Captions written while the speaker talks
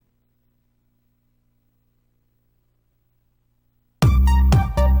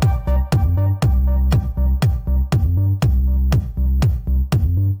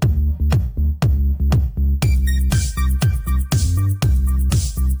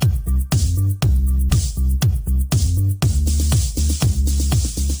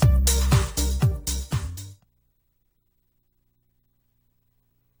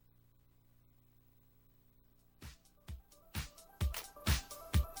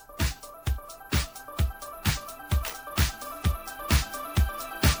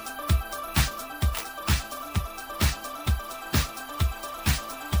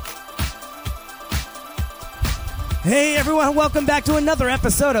Hey everyone, welcome back to another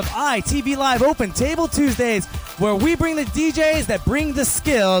episode of ITV Live Open Table Tuesdays, where we bring the DJs that bring the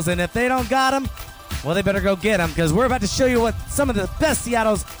skills, and if they don't got them, well, they better go get them, because we're about to show you what some of the best of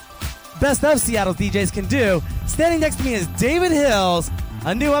Seattle's DJs can do. Standing next to me is David Hills,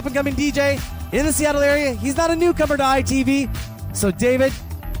 a new up-and-coming DJ in the Seattle area. He's not a newcomer to ITV. So, David,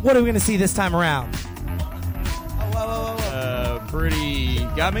 what are we going to see this time around?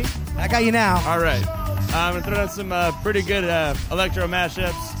 Got me? I got you now. All right. I'm going to throw down some pretty good electro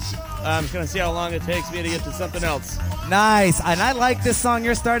mashups. I'm just going to see how long it takes me to get to something else. Nice. And I like this song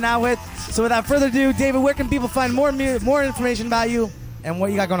you're starting out with. So without further ado, David, where can people find more information about you and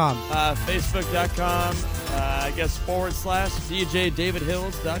what you got going on? Facebook.com,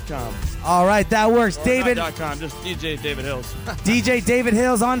 /DJDavidHills.com. All right, that works. Or David. Not .com, just DJ David Hills. DJ David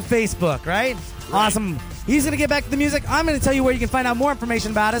Hills on Facebook, right? Awesome. He's going to get back to the music. I'm going to tell you where you can find out more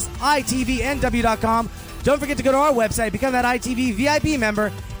information about us, itvnw.com. Don't forget to go to our website, become that ITV VIP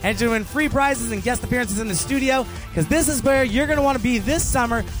member, and to win free prizes and guest appearances in the studio, because this is where you're going to want to be this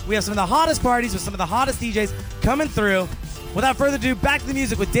summer. We have some of the hottest parties with some of the hottest DJs coming through. Without further ado, back to the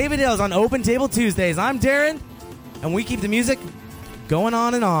music with David Hills on Open Table Tuesdays. I'm Darren, and we keep the music going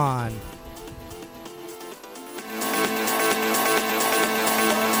on and on.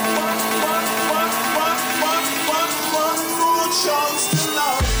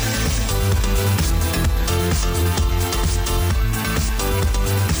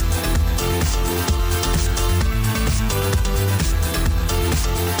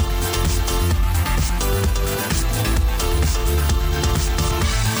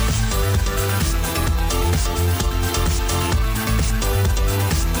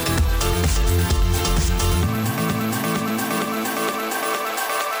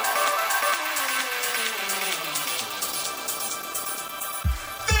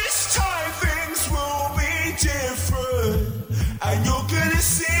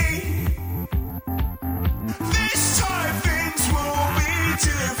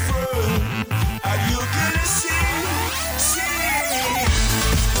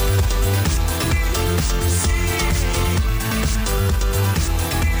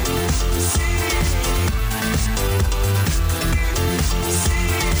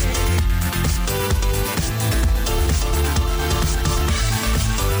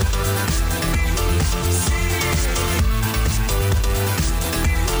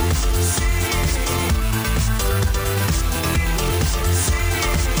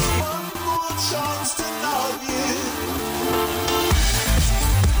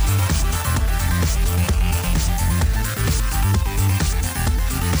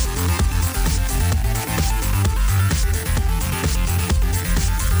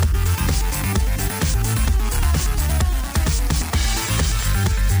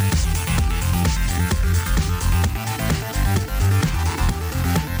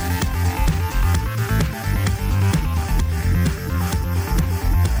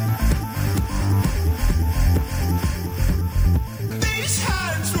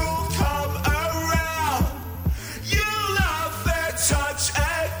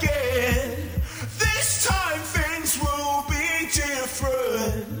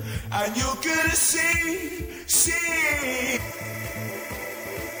 And you're gonna see